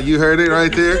 All right, you heard it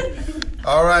right there.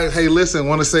 All right. Hey, listen, I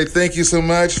want to say thank you so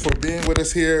much for being with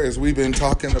us here as we've been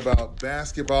talking about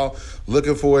basketball.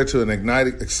 Looking forward to an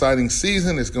exciting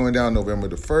season. It's going down November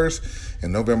the 1st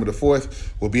and November the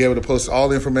 4th. We'll be able to post all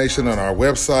the information on our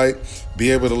website, be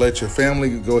able to let your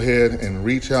family go ahead and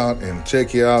reach out and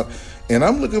check you out. And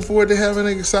I'm looking forward to having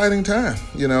an exciting time.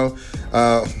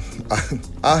 I'll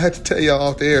have to tell y'all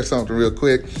off the air something real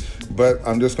quick. But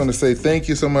I'm just going to say thank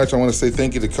you so much. I want to say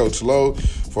thank you to Coach Lowe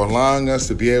for allowing us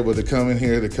to be able to come in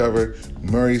here to cover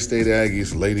Murray State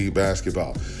Aggies lady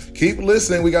basketball. Keep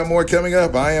listening. We got more coming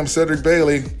up. I am Cedric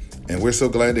Bailey, and we're so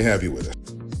glad to have you with us.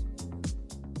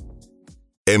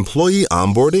 Employee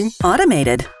onboarding?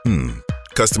 Automated.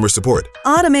 Customer support?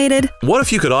 Automated. What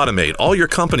if you could automate all your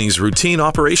company's routine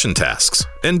operation tasks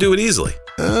and do it easily?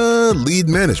 Lead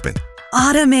management?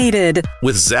 Automated.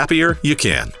 With Zapier, you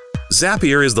can.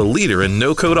 Zapier is the leader in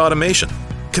no-code automation.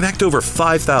 Connect over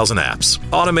 5,000 apps,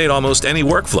 automate almost any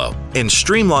workflow, and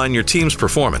streamline your team's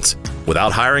performance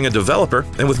without hiring a developer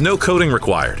and with no coding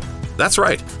required. That's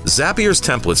right, Zapier's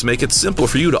templates make it simple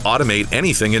for you to automate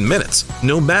anything in minutes,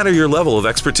 no matter your level of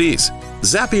expertise.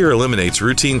 Zapier eliminates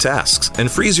routine tasks and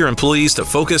frees your employees to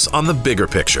focus on the bigger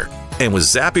picture. And with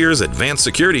Zapier's advanced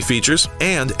security features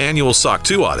and annual SOC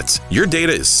 2 audits, your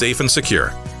data is safe and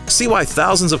secure. See why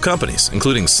thousands of companies,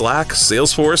 including Slack,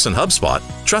 Salesforce, and HubSpot,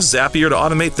 trust Zapier to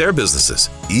automate their businesses.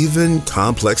 Even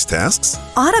complex tasks?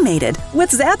 Automated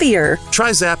with Zapier. Try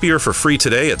Zapier for free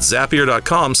today at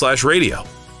zapier.com/radio.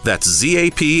 That's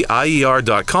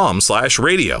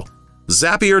zapier.com/radio.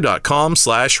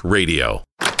 Zapier.com/radio.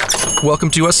 Welcome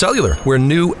to US Cellular, where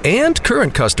new and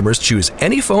current customers choose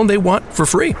any phone they want for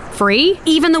free. Free?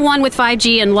 Even the one with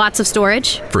 5G and lots of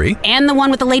storage? Free. And the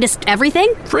one with the latest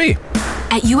everything? Free.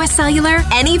 At US Cellular,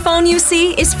 any phone you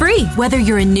see is free, whether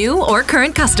you're a new or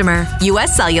current customer.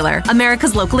 US Cellular,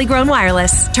 America's locally grown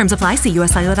wireless. Terms apply. See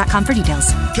uscellular.com for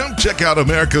details. Come check out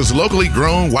America's locally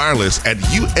grown wireless at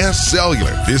US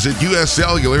Cellular. Visit US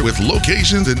Cellular with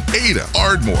locations in Ada,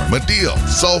 Ardmore, Madill,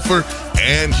 Sulphur,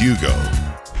 and Hugo.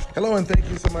 Hello, and thank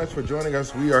you so much for joining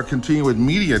us. We are continuing with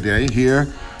Media Day here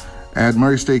at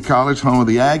Murray State College, home of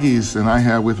the Aggies, and I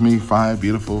have with me 5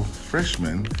 beautiful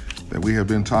freshmen that we have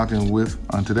been talking with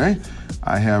on today.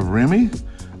 I have Remy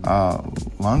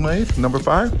Longmaid, number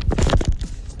 5.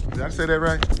 Did I say that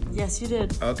right? Yes, you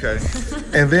did. Okay.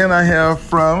 And then I have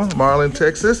from Marlin,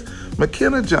 Texas,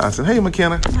 McKenna Johnson. Hey,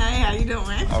 McKenna. Hey, how you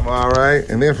doing? I'm all right.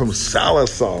 And then from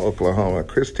Sallisaw, Oklahoma,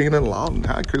 Christina Lawton.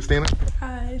 Hi, Christina.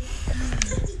 Hi.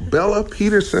 Bella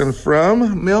Peterson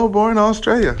from Melbourne,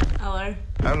 Australia. Hello.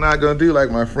 I'm not going to do like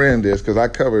my friend is because I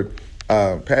covered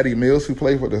Patty Mills, who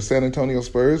played for the San Antonio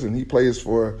Spurs, and he plays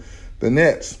for the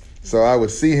Nets. So I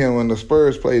would see him when the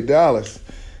Spurs played Dallas.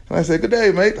 And I said, good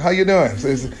day, mate. How you doing? So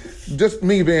it's just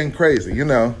me being crazy, you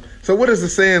know. So what is the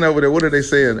saying over there? What are they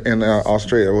saying in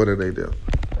Australia? What do they do?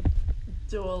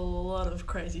 Do a lot of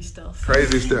crazy stuff.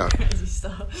 Crazy stuff. Crazy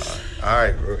stuff. All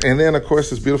right. And then, of course,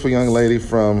 this beautiful young lady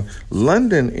from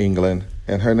London, England,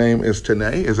 and her name is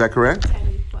Tanae. Is that correct?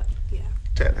 Tenny, but yeah.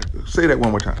 Say that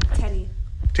one more time. Tenny.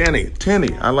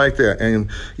 Tenny. I like that. And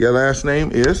your last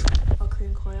name is?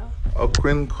 Okrinkoyo.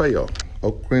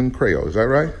 Okrinkoyo. Is that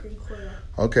right?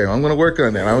 Okay, I'm going to work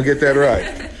on that. I'm going to get that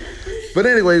right. But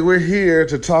anyway, we're here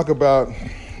to talk about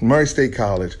Murray State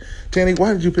College. Tanny,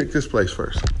 why did you pick this place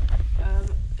first?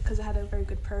 Because I had a very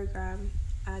good program.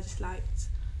 I just liked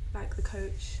the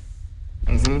coach.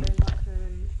 Mm-hmm.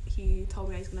 And he told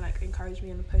me he was going to encourage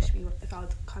me and push me if I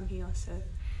would come here. So.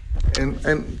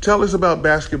 And tell us about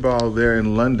basketball there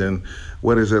in London.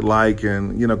 What is it like,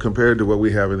 and compared to what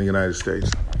we have in the United States?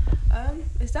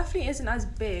 It definitely isn't as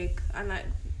big, and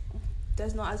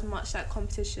there's not as much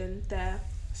competition there.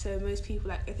 So most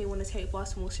people if they want to take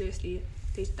basketball seriously,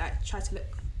 they try to look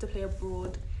to play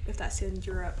abroad, if that's in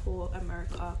Europe or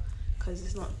America, because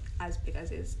it's not as big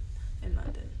as it is in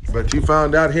London. But you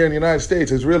found out here in the United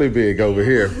States it's really big over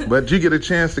here. But you get a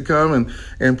chance to come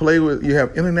and play with. You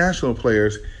have international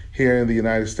players here in the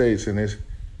United States, and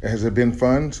has it been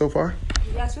fun so far?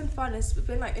 Yeah, it's been fun. It's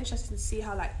been interesting to see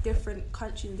how different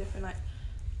countries and different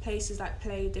places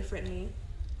play differently,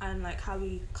 and how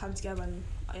we come together and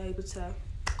are able to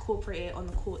incorporate it on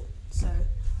the court. So.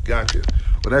 Gotcha.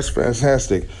 Well, that's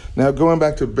fantastic. Now, going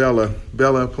back to Bella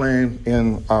playing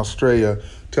in Australia,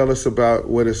 tell us about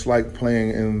what it's like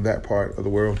playing in that part of the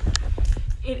world.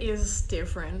 It is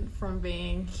different from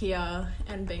being here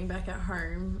and being back at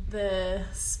home. The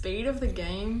speed of the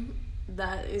game,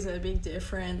 that is a big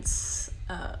difference.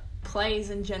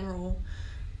 Plays in general,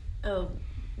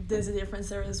 there's a difference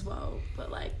there as well.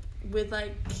 But with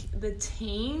the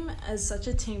team as such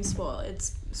a team sport,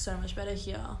 it's so much better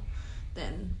here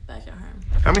than back at home.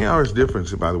 How many hours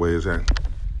difference, by the way, is that?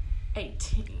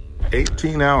 18.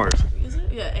 18 hours. Is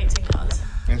it? Yeah, 18 hours.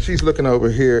 And she's looking over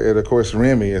here at, of course,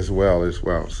 Remy as well.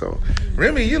 So,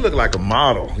 Remy, you look like a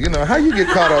model. How you get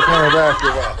caught up playing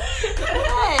basketball?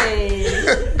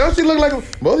 Hey. Don't you look like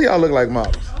both of y'all look like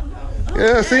models? Oh, no.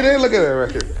 Yeah, see, they look at that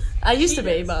record. I used to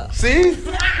be, but... See?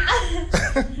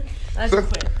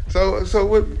 So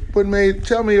what made...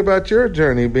 Tell me about your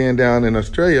journey being down in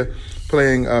Australia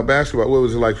playing basketball. What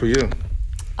was it like for you?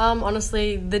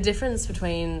 Honestly, the difference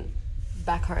between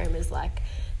back home is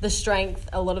the strength.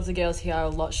 A lot of the girls here are a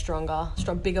lot stronger,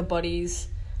 bigger bodies.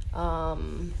 Yeah,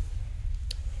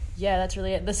 that's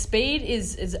really it. The speed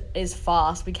is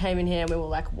fast. We came in here and we were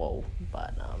whoa.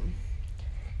 But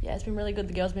yeah, it's been really good.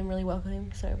 The girls have been really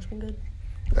welcoming, so it's been good.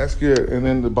 That's good. And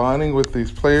then the bonding with these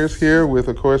players here, with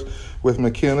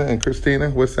McKenna and Christina,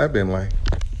 what's that been like?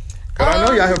 Because I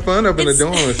know y'all have fun up in the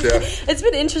dorm and stuff. It's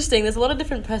been interesting. There's a lot of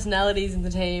different personalities in the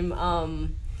team.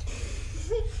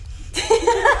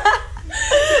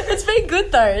 It's been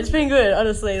good, though. It's been good,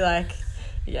 honestly.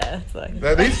 Yeah.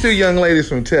 Now, these 2 young ladies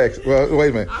from Texas. Well, wait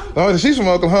a minute. No, she's from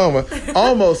Oklahoma,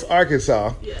 almost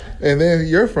Arkansas. Yeah. And then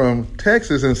you're from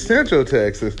Texas and Central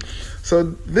Texas. So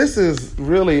this is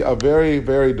really a very,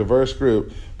 very diverse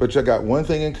group, but you got one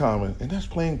thing in common, and that's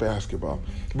playing basketball.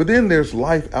 But then there's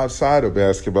life outside of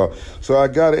basketball. So I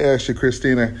got to ask you,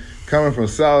 Christina, coming from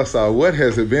Sallisaw, what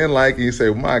has it been like? And you say,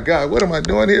 my God, what am I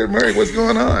doing here, Murray? What's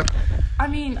going on? I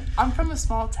mean, I'm from a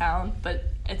small town, but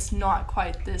it's not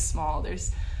quite this small.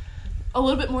 There's a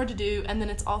little bit more to do, and then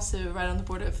it's also right on the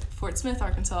border of Fort Smith,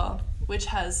 Arkansas, which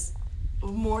has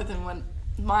more than what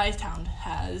my town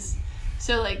has.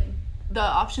 So, like, the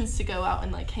options to go out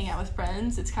and, like, hang out with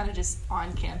friends, it's kind of just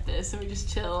on campus, and we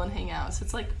just chill and hang out. So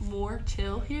it's, like, more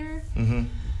chill here. Mm-hmm.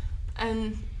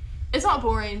 And it's not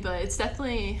boring, but it's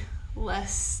definitely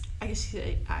less, I guess you could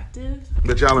say, active.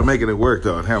 But y'all are making it work,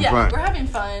 though, and having fun. Yeah, we're having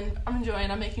fun. I'm enjoying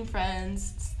it. I'm making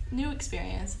friends. It's a new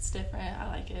experience. It's different. I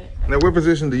like it. Now, what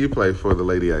position do you play for the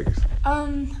Lady Aggies?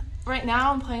 Right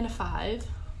now I'm playing a 5,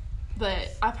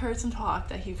 but I've heard some talk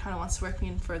that he kind of wants to work me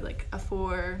in for, like, a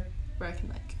 4, where I can,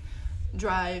 like,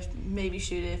 drive, maybe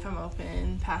shoot it if I'm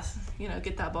open, pass,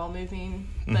 get that ball moving.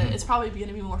 But it's probably going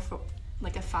to be more for,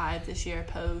 like, a 5 this year,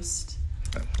 post.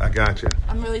 I got you.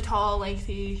 I'm really tall,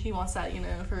 lengthy. He wants that,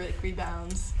 for, like,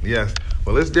 rebounds. Yes.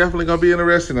 Well, it's definitely going to be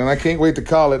interesting, and I can't wait to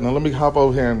call it. Now, let me hop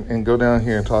over here and go down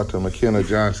here and talk to McKenna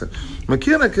Johnson.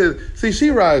 McKenna she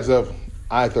rides up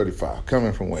I-35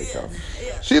 coming from Waco.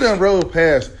 Yeah. She done rode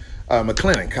past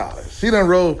McLennan College. She done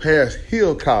rode past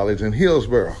Hill College in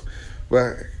Hillsboro.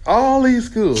 But all these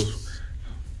schools,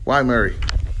 why Murray?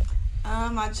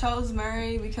 I chose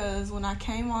Murray because when I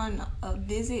came on a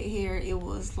visit here, it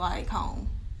was like home.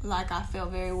 Like, I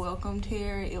felt very welcomed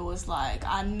here. It was like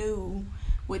I knew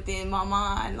within my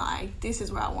mind, like, this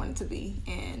is where I wanted to be.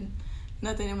 And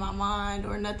nothing in my mind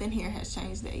or nothing here has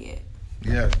changed that yet.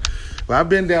 Yes. Well, I've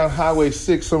been down Highway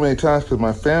 6 so many times because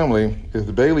my family is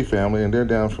the Bailey family, and they're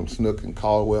down from Snook and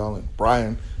Caldwell and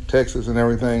Bryan, Texas, and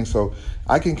everything. So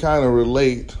I can kind of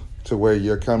relate to where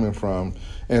you're coming from.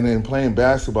 And then playing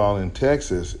basketball in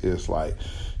Texas is like,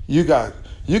 you got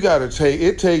to take,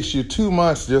 it takes you 2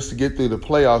 months just to get through the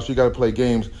playoffs. You got to play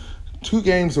 2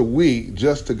 games a week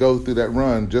just to go through that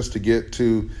run, just to get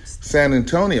to San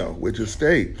Antonio, which is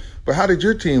state. But how did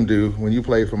your team do when you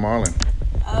played for Marlin?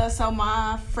 So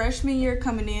my freshman year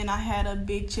coming in, I had a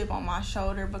big chip on my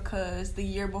shoulder because the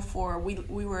year before we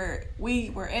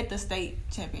were at the state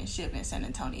championship in San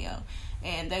Antonio,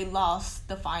 and they lost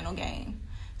the final game.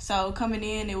 So coming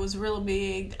in, it was real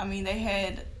big. I mean, they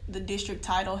had the district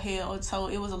title held, so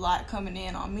it was a lot coming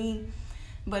in on me.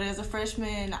 But as a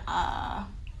freshman, I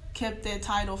kept that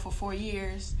title for 4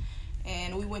 years,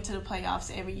 and we went to the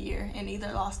playoffs every year and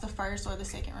either lost the first or the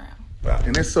second round. Wow.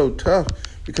 And it's so tough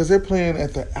because they're playing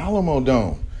at the Alamo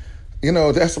Dome.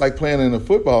 That's like playing in a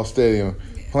football stadium,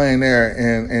 playing there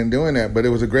and doing that. But it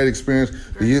was a great experience.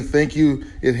 Do you think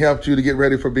it helped you to get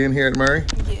ready for being here at Murray?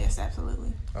 Yes,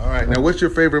 absolutely. All right. Now, what's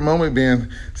your favorite moment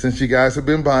been since you guys have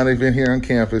been bonding, been here on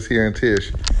campus here in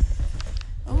Tisch?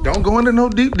 Ooh. Don't go into no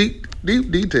deep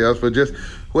details, but just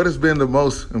what has been the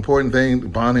most important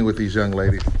thing bonding with these young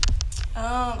ladies?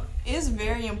 It's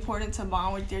very important to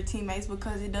bond with your teammates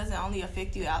because it doesn't only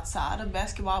affect you outside of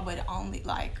basketball, but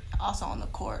also on the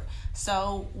court.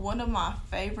 So one of my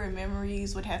favorite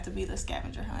memories would have to be the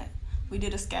scavenger hunt. We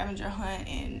did a scavenger hunt,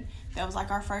 and that was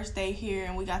like our first day here,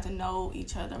 and we got to know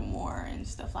each other more and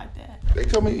stuff like that. They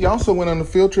told me you also went on a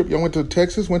field trip. Y'all went to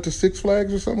Texas, went to Six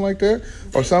Flags or something like that?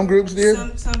 Or some groups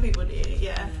did? Some people did,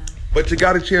 yeah. But you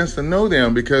got a chance to know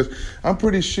them because I'm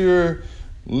pretty sure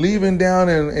leaving down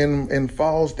in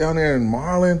Falls down there in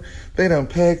Marlin, they done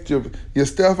packed your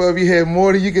stuff up. You had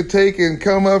more than you could take and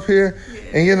come up here.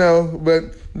 Yeah. And,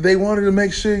 but they wanted to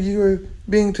make sure you were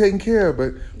being taken care of.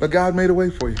 But God made a way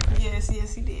for you. Yes,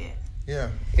 he did. Yeah.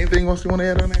 Anything else you want to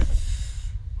add on that?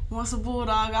 Once a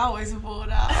Bulldog, always a Bulldog.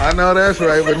 I know that's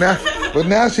right. But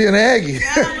now she an Aggie.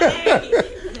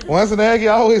 Once an Aggie,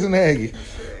 always an Aggie.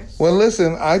 Well,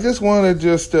 listen, I just want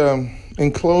to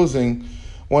in closing,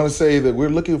 want to say that we're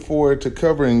looking forward to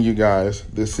covering you guys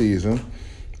this season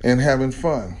and having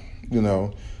fun.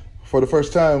 For the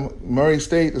first time, Murray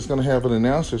State is going to have an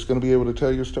announcer that's going to be able to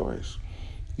tell your stories.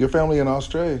 Your family in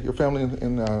Australia, your family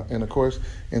in of course,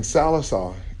 in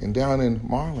Sallisaw and down in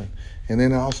Marlin and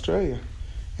then in Australia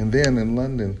and then in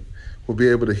London will be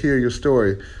able to hear your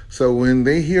story. So when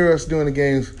they hear us doing the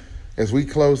games, as we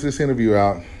close this interview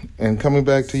out, and coming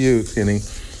back to you, Kenny,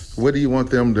 what do you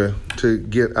want them to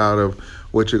get out of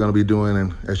what you're going to be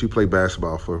doing as you play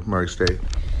basketball for Murray State?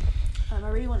 I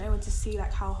really want everyone to see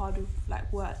how hard we've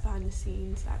worked behind the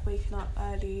scenes, waking up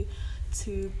early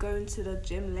to go into the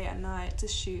gym late at night to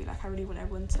shoot. I really want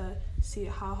everyone to see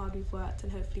how hard we've worked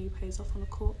and hopefully it pays off on the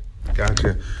court.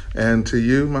 Gotcha. And to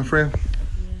you, my friend?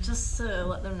 just to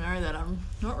let them know that I'm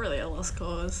not really a lost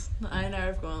cause. I know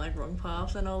I've gone like wrong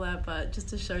paths and all that, but just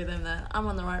to show them that I'm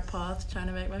on the right path, trying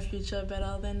to make my future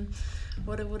better than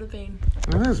what it would have been.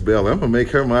 Well, that's Bella. I'm gonna make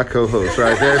her my co-host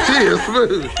right there. She is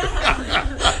smooth.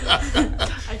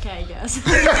 Okay, guys.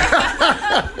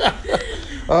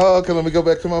 Oh, okay, let me go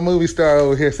back to my movie star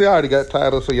over here. See, I already got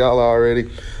titles for y'all already.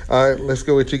 All right, let's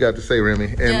go what you got to say,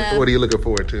 Remy. And what are you looking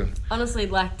forward to? Honestly,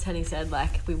 like Tenny said,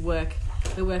 like we work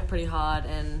pretty hard,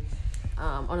 and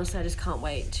honestly, I just can't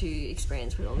wait to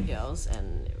experience with all the girls,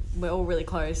 and we're all really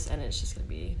close, and it's just going to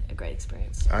be a great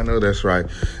experience. I know that's right.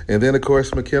 And then, of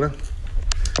course, McKenna.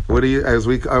 What do you,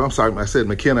 I'm sorry, I said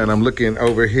McKenna, and I'm looking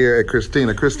over here at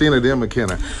Christina. Christina, then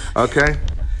McKenna. Okay?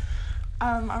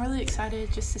 I'm really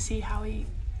excited just to see how we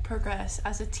progress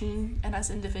as a team and as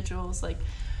individuals. Like,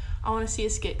 I want to see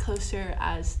us get closer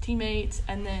as teammates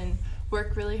and then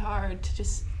work really hard to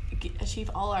just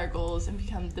achieve all our goals and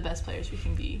become the best players we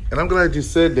can be. And I'm glad you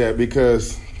said that,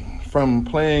 because from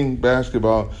playing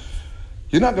basketball,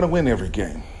 you're not going to win every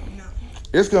game. No.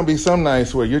 It's going to be some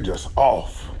nights where you're just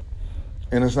off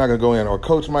and it's not going to go in. Or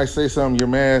coach might say something, you're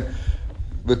mad.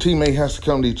 The teammate has to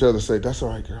come to each other and say, that's all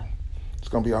right, girl. It's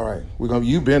going to be all right.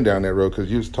 You've been down that road,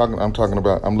 because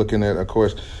I'm looking at, of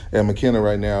course, at McKenna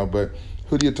right now, but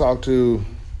who do you talk to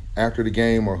after the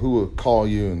game, or who will call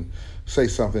you and say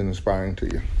something inspiring to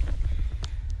you?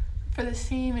 For this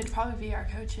team, it'd probably be our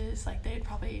coaches. Like, they'd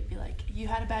probably be like, you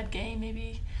had a bad game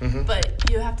maybe, but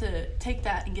you have to take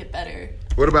that and get better.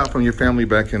 What about from your family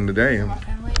back in the day? My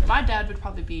family? My dad would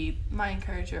probably be my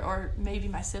encourager, or maybe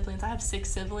my siblings. I have 6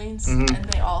 siblings, and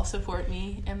they all support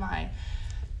me in my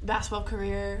basketball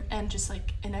career and just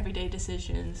like in everyday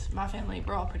decisions. My family,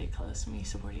 we're all pretty close and we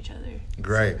support each other.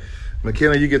 Great.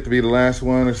 McKenna, you get to be the last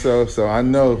one or so I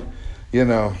know,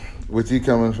 with you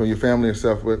coming from your family and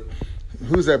stuff, but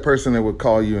who's that person that would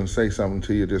call you and say something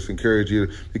to you, just encourage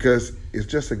you, because it's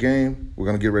just a game, we're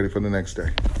going to get ready for the next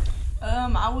day?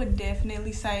 I would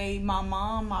definitely say my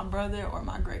mom, my brother, or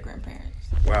my great-grandparents.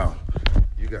 Wow.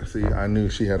 I knew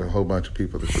she had a whole bunch of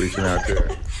people that's reaching out there.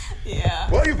 Yeah.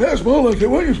 Why you pass ball like that?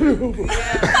 Why you feel?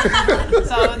 Yeah.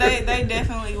 So they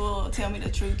definitely will tell me the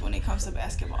truth when it comes to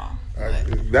basketball.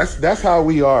 That's how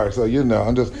we are. So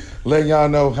I'm just letting y'all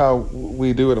know how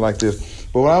we do it like this.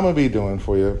 But what I'm gonna be doing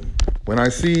for you, when I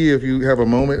see if you have a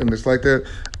moment and it's like that,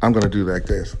 I'm gonna do like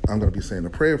this. I'm gonna be saying a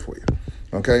prayer for you.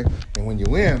 Okay? And when you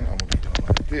win, I'm gonna be doing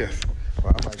like this.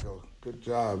 Or I might go, good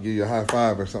job, give you a high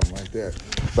five or something like that.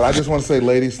 But I just want to say,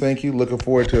 ladies, thank you. Looking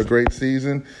forward to a great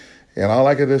season. And all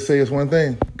I can just say is one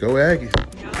thing. Go Aggies.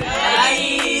 Go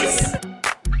Aggies.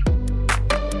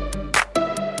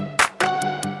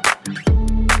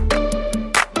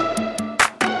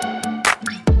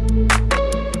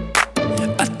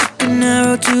 I took an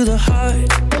arrow to the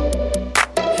heart.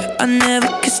 I never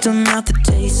kissed a mouth that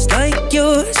tastes like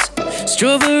yours.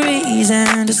 Strawberries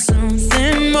and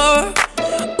something more.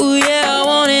 Ooh, yeah, I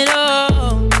want it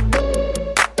all.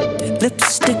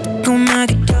 Lipstick on my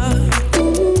guitar.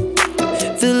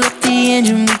 Fill up the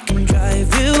engine, we can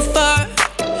drive real far.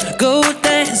 Go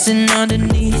dancing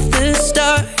underneath the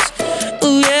stars.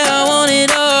 Ooh, yeah, I want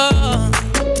it all.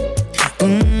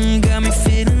 Got me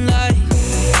feeling like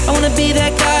I wanna be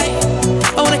that guy.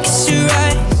 I wanna kiss your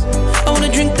eyes. I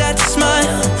wanna drink that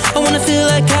smile. I wanna feel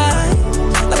like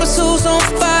my soul's on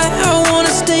fire. I wanna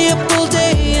stay up all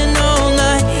day and all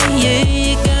night. Yeah,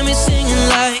 you got me singing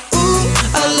like, ooh,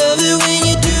 I love it when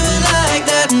you do it like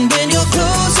that. And when you're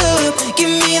close up,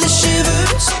 give me the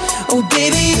shivers. Oh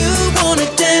baby, you wanna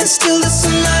dance till the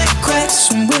sunlight cracks.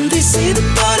 And when they say the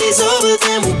party's over,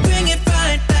 then we'll bring it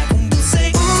right back. And we'll say,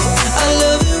 ooh, I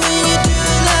love it when you do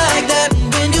it like that.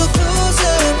 And when you're close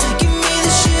up, give me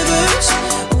the shivers.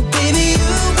 Oh baby, you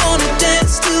wanna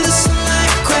dance till the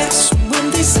sunlight cracks. And when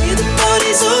they say the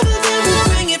party's over, then we'll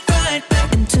bring it right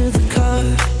back into the car.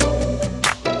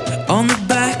 On the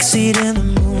backseat in the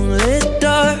moonlit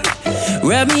dark.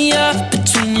 Wrap me up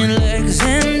between your legs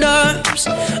and arms.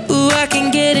 Ooh, I can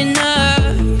get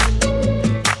enough.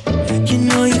 You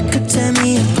know you could tear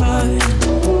me apart.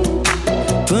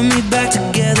 Put me back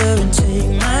together and take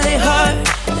my heart.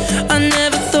 I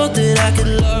never thought that I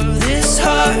could love this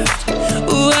hard.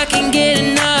 Ooh, I can get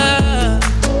enough.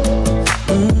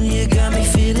 Ooh, you got me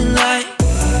feeling like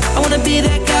I wanna be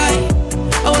that guy.